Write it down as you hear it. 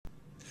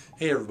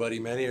Hey everybody,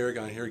 Manny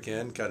Aragon here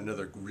again. Got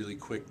another really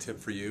quick tip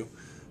for you.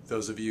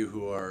 Those of you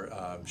who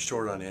are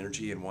short on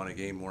energy and want to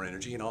gain more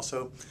energy, and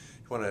also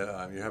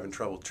you're having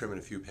trouble trimming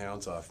a few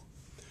pounds off.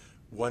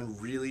 One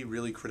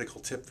really critical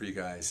tip for you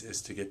guys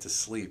is to get to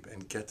sleep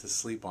and get to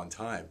sleep on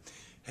time.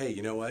 Hey,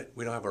 you know what?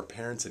 We don't have our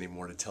parents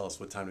anymore to tell us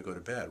what time to go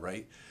to bed,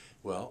 right?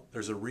 Well,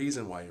 there's a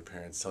reason why your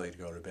parents tell you to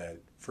go to bed.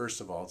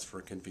 First of all, it's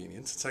for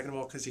convenience. And second of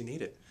all, because you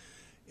need it.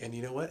 And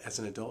you know what? As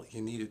an adult,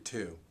 you need it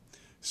too.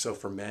 So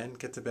for men,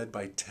 get to bed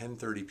by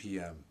 10:30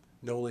 p.m.,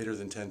 no later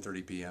than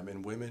 10:30 p.m.,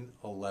 and women,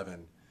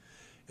 11.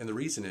 And the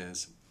reason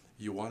is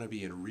you want to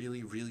be in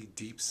really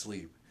deep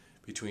sleep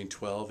between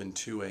 12 and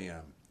 2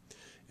 a.m.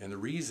 And the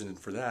reason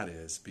for that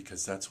is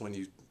because that's when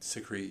you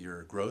secrete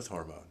your growth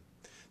hormone.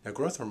 Now,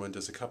 growth hormone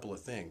does a couple of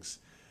things.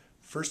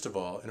 First of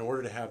all, in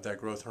order to have that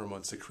growth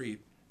hormone secrete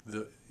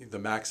the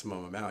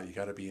maximum amount, you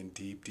got to be in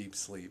deep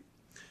sleep.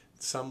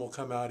 Some will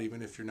come out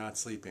even if you're not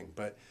sleeping,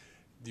 but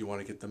you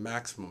want to get the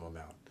maximum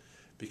amount.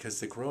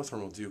 Because the growth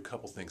hormone will do a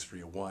couple things for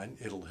you. One,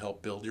 it'll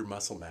help build your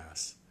muscle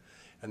mass.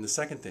 And the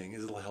second thing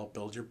is it'll help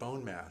build your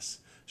bone mass.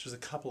 So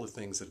there's a couple of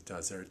things that it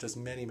does there. It does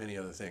many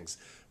other things.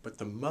 But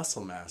the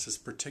muscle mass is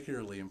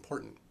particularly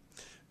important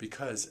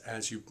because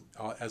as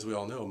we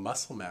all know,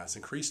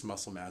 increased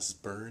muscle mass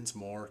burns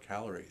more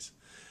calories.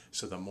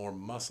 So the more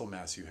muscle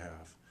mass you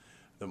have,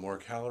 the more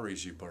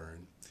calories you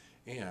burn,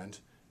 and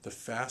the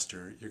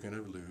faster you're going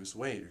to lose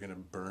weight. You're going to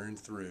burn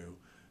through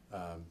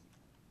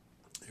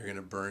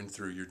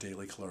your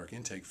daily caloric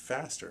intake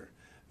faster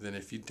than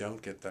if you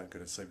don't get that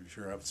good of sleep, if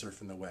you're out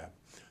surfing the web.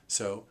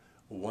 So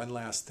one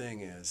last thing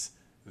is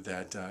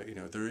that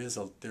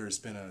there has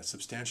been a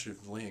substantial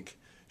link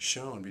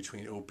shown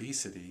between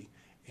obesity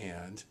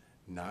and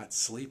not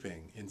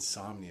sleeping,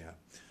 insomnia.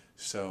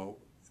 So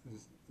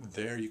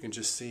there you can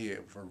just see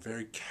it for a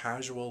very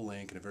casual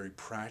link and a very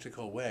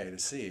practical way to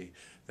see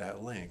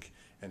that link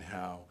and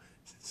how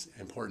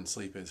important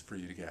sleep is for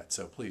you to get.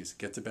 So please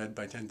get to bed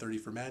by 10:30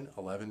 for men,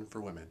 11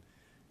 for women.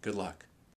 Good luck.